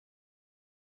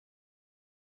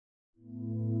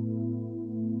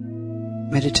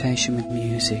meditation with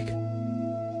music.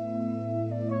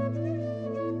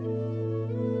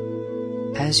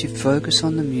 As you focus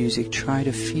on the music, try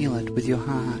to feel it with your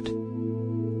heart.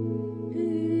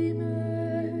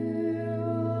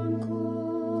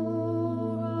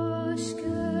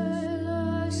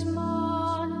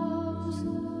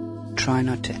 Try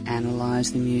not to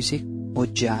analyze the music or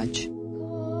judge.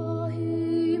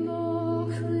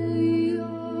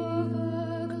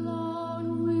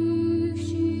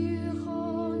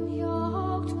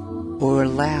 Or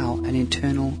allow an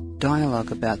internal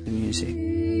dialogue about the music.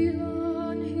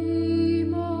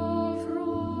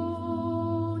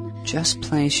 Just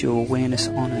place your awareness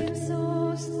on it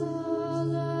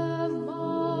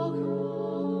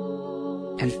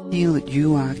and feel that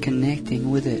you are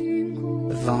connecting with it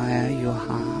via your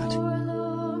heart.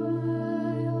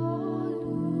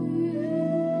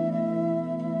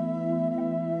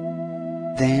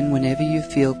 Then, whenever you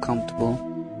feel comfortable,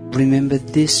 remember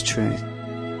this truth: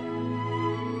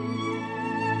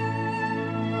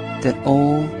 that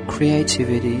all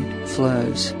creativity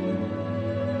flows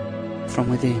from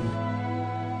within.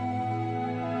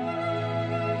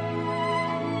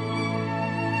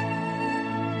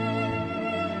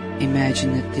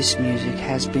 Imagine that this music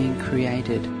has been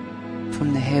created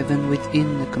from the heaven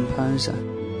within the composer.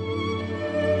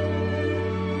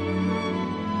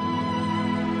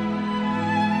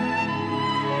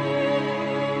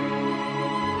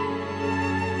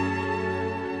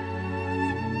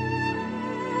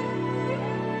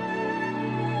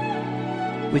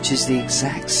 Which is the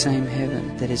exact same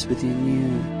heaven that is within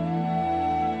you.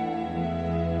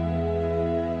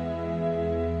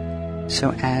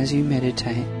 So as you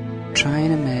meditate, try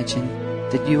and imagine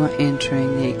that you are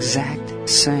entering the exact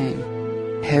same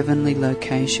heavenly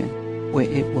location where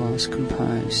it was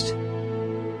composed.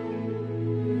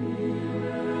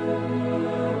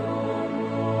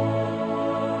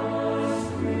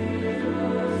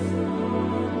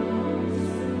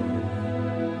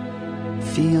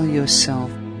 Feel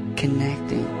yourself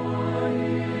connecting.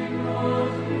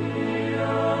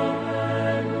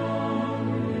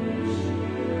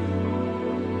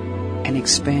 And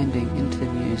expanding into the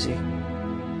music.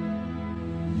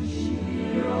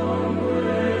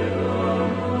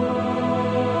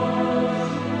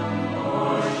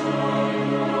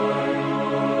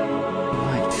 You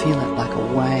might feel it like a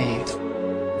wave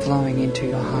flowing into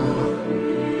your heart.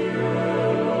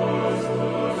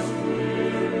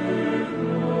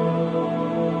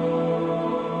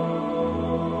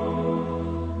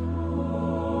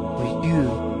 You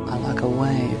are like a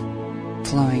wave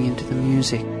flowing into the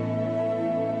music.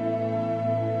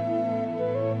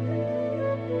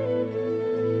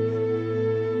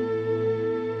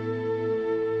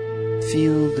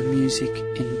 Feel the music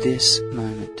in this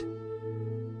moment.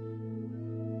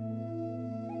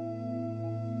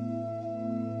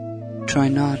 Try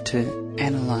not to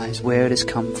analyze where it has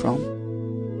come from,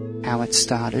 how it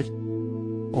started,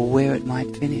 or where it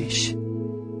might finish.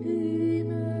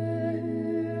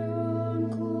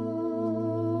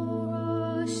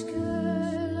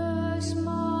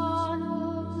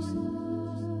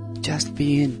 Just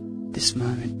be in this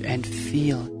moment and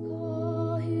feel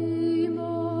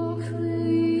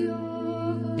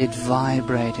it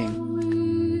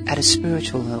vibrating at a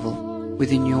spiritual level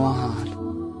within your heart,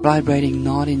 vibrating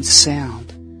not in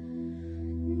sound,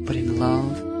 but in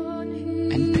love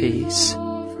and peace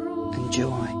and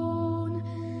joy.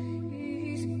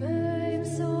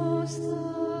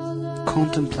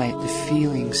 Contemplate the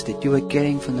feelings that you are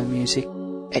getting from the music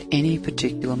at any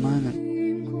particular moment,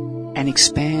 and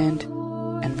expand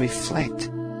and reflect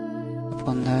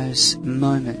upon those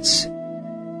moments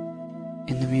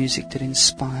in the music that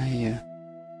inspire you.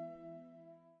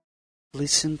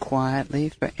 Listen quietly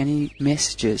for any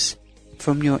messages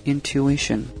from your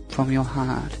intuition, from your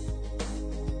heart.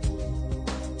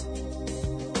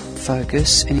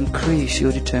 Focus and increase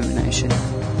your determination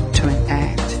to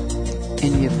enact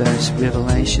any of those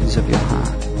revelations of your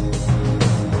heart.